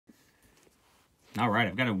All right,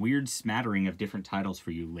 I've got a weird smattering of different titles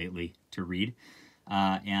for you lately to read,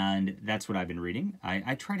 and that's what I've been reading.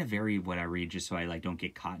 I try to vary what I read just so I don't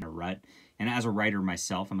get caught in a rut. And as a writer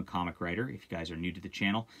myself, I'm a comic writer. If you guys are new to the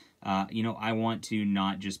channel, I want to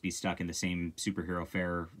not just be stuck in the same superhero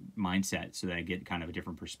fare mindset, so that I get kind of a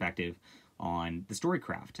different perspective on the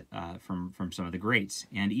storycraft from some of the greats.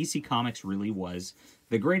 And EC Comics really was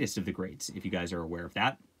the greatest of the greats, if you guys are aware of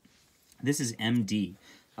that. This is MD.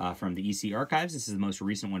 From the EC Archives. This is the most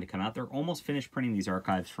recent one to come out. They're almost finished printing these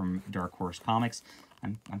archives from Dark Horse Comics.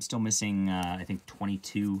 I'm still missing, I think,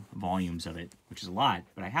 22 volumes of it, which is a lot,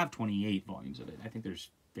 but I have 28 volumes of it. I think there's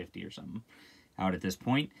 50 or something out at this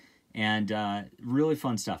point. And really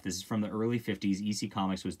fun stuff. This is from the early 50s. EC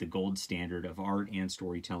Comics was the gold standard of art and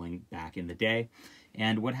storytelling back in the day.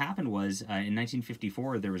 And what happened was, in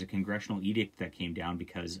 1954, there was a congressional edict that came down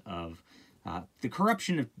because of the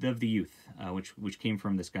corruption of the youth, which came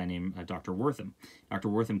from this guy named Dr. Wortham. Dr.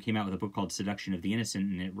 Wortham came out with a book called Seduction of the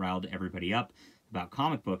Innocent, and it riled everybody up about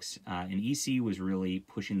comic books. And EC was really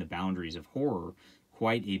pushing the boundaries of horror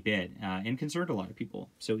quite a bit, and concerned a lot of people.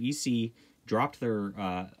 So EC dropped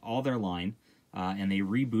all their line, and they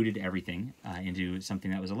rebooted everything into something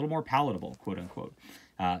that was a little more palatable, quote unquote.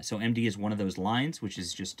 So MD is one of those lines, which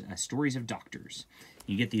is just stories of doctors.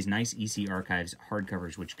 You get these nice EC Archives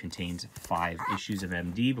hardcovers, which contains 5 issues of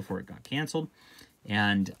MD before it got canceled,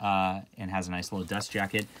 and has a nice little dust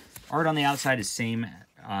jacket. Art on the outside is same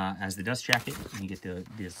as the dust jacket. And you get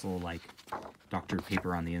this little doctor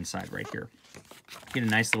paper on the inside right here. Get a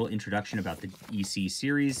nice little introduction about the EC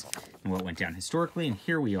series and what went down historically. And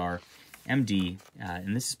here we are, MD,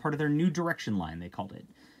 and this is part of their New Direction line, they called it.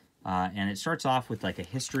 And it starts off with a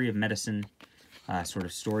history of medicine sort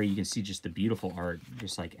of story. You can see just the beautiful art,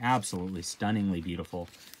 just absolutely stunningly beautiful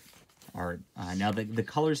art. Now the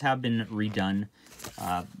colors have been redone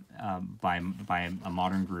by a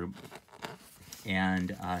modern group,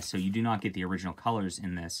 and so you do not get the original colors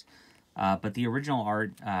in this. But the original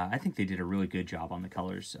art, I think they did a really good job on the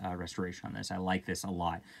colors restoration on this. I like this a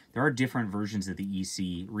lot. There are different versions of the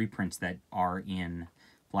EC reprints that are in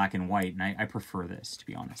black and white, and I prefer this, to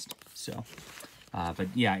be honest. So, but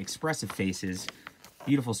yeah, expressive faces,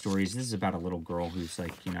 beautiful stories. This is about a little girl who's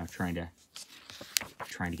trying to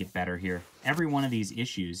get better here. Every one of these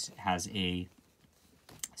issues has a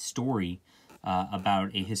story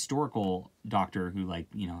about a historical doctor who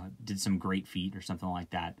did some great feat or something like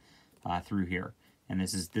that through here. And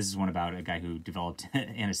this is one about a guy who developed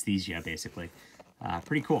anesthesia, basically.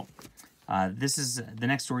 Pretty cool. The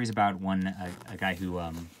next story is about a guy who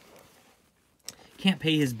can't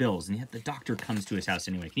pay his bills, and yet the doctor comes to his house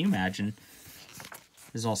anyway. Can you imagine?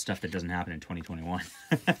 This is all stuff that doesn't happen in 2021.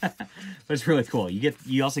 But it's really cool.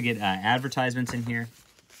 You also get advertisements in here.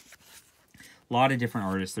 A lot of different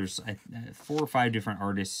artists. There's 4 or 5 different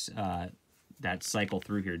artists that cycle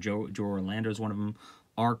through here. Joe Orlando is one of them.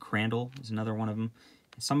 R. Crandall is another one of them.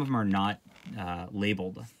 Some of them are not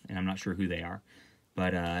labeled, and I'm not sure who they are.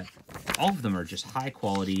 But all of them are just high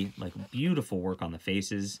quality, beautiful work on the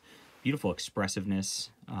faces, beautiful expressiveness.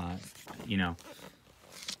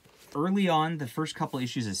 Early on, the first couple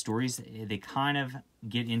issues of stories, they kind of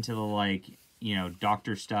get into the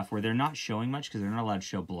doctor stuff where they're not showing much because they're not allowed to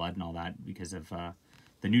show blood and all that because of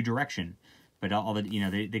the New Direction. But all the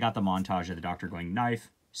they got the montage of the doctor going knife,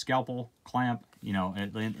 scalpel, clamp,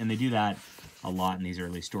 and they do that a lot in these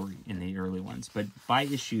early ones. But by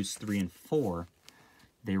issues 3 and 4,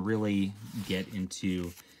 they really get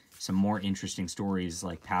into some more interesting stories,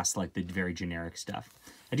 past the very generic stuff.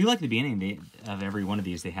 I do like the beginning of every one of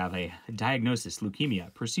these. They have a diagnosis,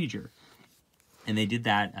 leukemia, procedure. And they did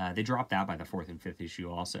that, they dropped that by the 4th and 5th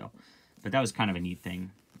issue also. But that was kind of a neat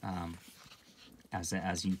thing,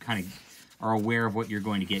 as you kind of are aware of what you're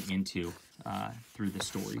going to get into through the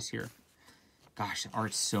stories here. Gosh, the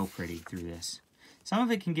art's so pretty through this. Some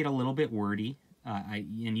of it can get a little bit wordy,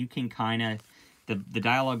 and you can kind of, the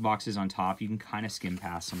dialogue boxes on top, you can kind of skim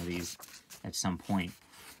past some of these at some point.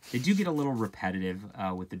 They do get a little repetitive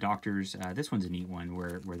with the doctors. This one's a neat one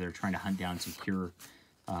where they're trying to hunt down some cure,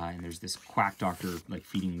 and there's this quack doctor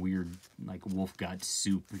feeding weird wolf gut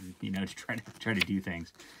soup, to try to do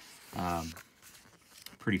things.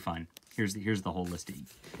 Pretty fun. Here's the whole list.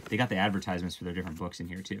 They got the advertisements for their different books in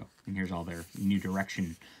here too, and here's all their New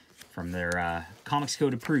Direction from their Comics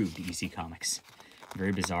Code approved EC Comics.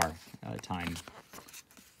 Very bizarre time.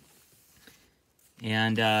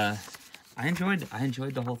 And I enjoyed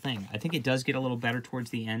the whole thing. I think it does get a little better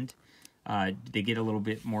towards the end. They get a little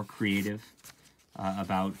bit more creative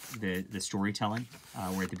about the storytelling,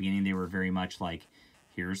 where at the beginning they were very much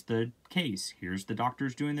here's the case, here's the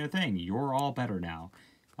doctors doing their thing, you're all better now.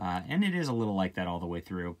 And it is a little like that all the way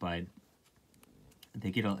through, but they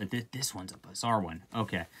get this one's a bizarre one.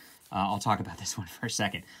 Okay, I'll talk about this one for a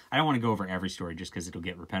second. I don't want to go over every story just because it'll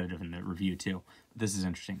get repetitive in the review too. But this is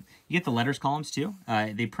interesting. You get the letters columns too.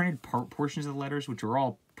 They printed portions of the letters, which are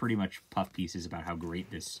all pretty much puff pieces about how great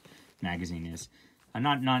this magazine is.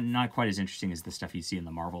 Not quite as interesting as the stuff you see in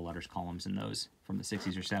the Marvel letters columns in those from the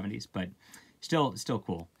 60s or 70s, but still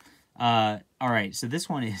cool. All right, so this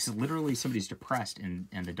one is literally somebody's depressed, and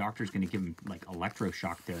the doctor's going to give him like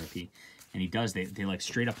electroshock therapy, and he does. They like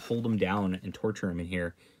straight up hold him down and torture him in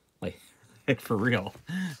here, like for real.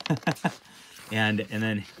 and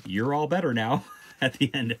then you're all better now at the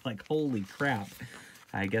end. Like, holy crap!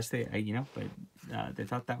 I guess they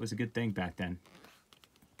thought that was a good thing back then.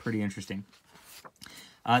 Pretty interesting.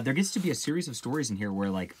 There gets to be a series of stories in here where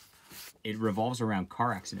like it revolves around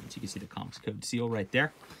car accidents. You can see the Comics Code seal right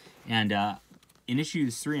there. And in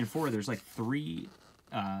issues 3 and 4, there's like 3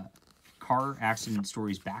 car accident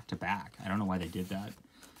stories back to back. I don't know why they did that.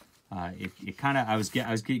 It kind of I was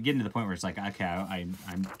getting to the point where it's like, okay,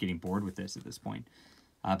 I'm getting bored with this at this point.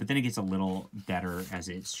 But then it gets a little better as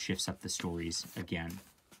it shifts up the stories again.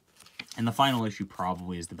 And the final issue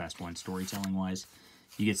probably is the best one storytelling wise.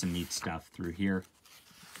 You get some neat stuff through here.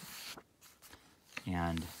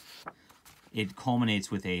 And it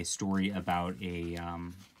culminates with a story about a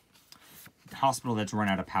hospital that's run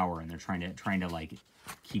out of power, and they're trying to like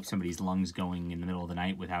keep somebody's lungs going in the middle of the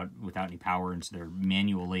night without any power, and so they're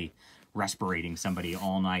manually respirating somebody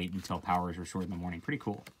all night until power is restored in the morning. Pretty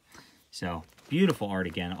cool. So beautiful art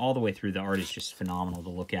again, all the way through. The art is just phenomenal to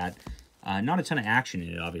look at. Not a ton of action in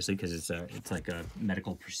it, obviously, because it's like a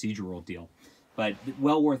medical procedural deal, but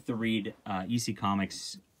well worth the read. EC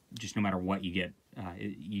Comics, just no matter what you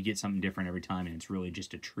get something different every time, and it's really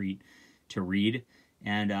just a treat to read.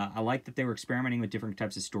 And I like that they were experimenting with different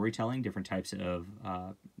types of storytelling, different types of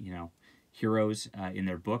heroes in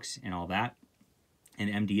their books and all that. And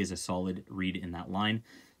MD is a solid read in that line.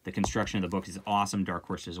 The construction of the book is awesome. Dark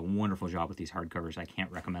Horse does a wonderful job with these hardcovers. I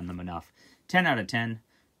can't recommend them enough. 10 out of 10.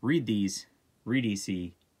 Read these. Read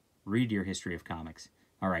EC. Read your history of comics.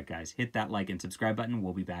 All right, guys. Hit that like and subscribe button.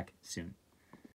 We'll be back soon.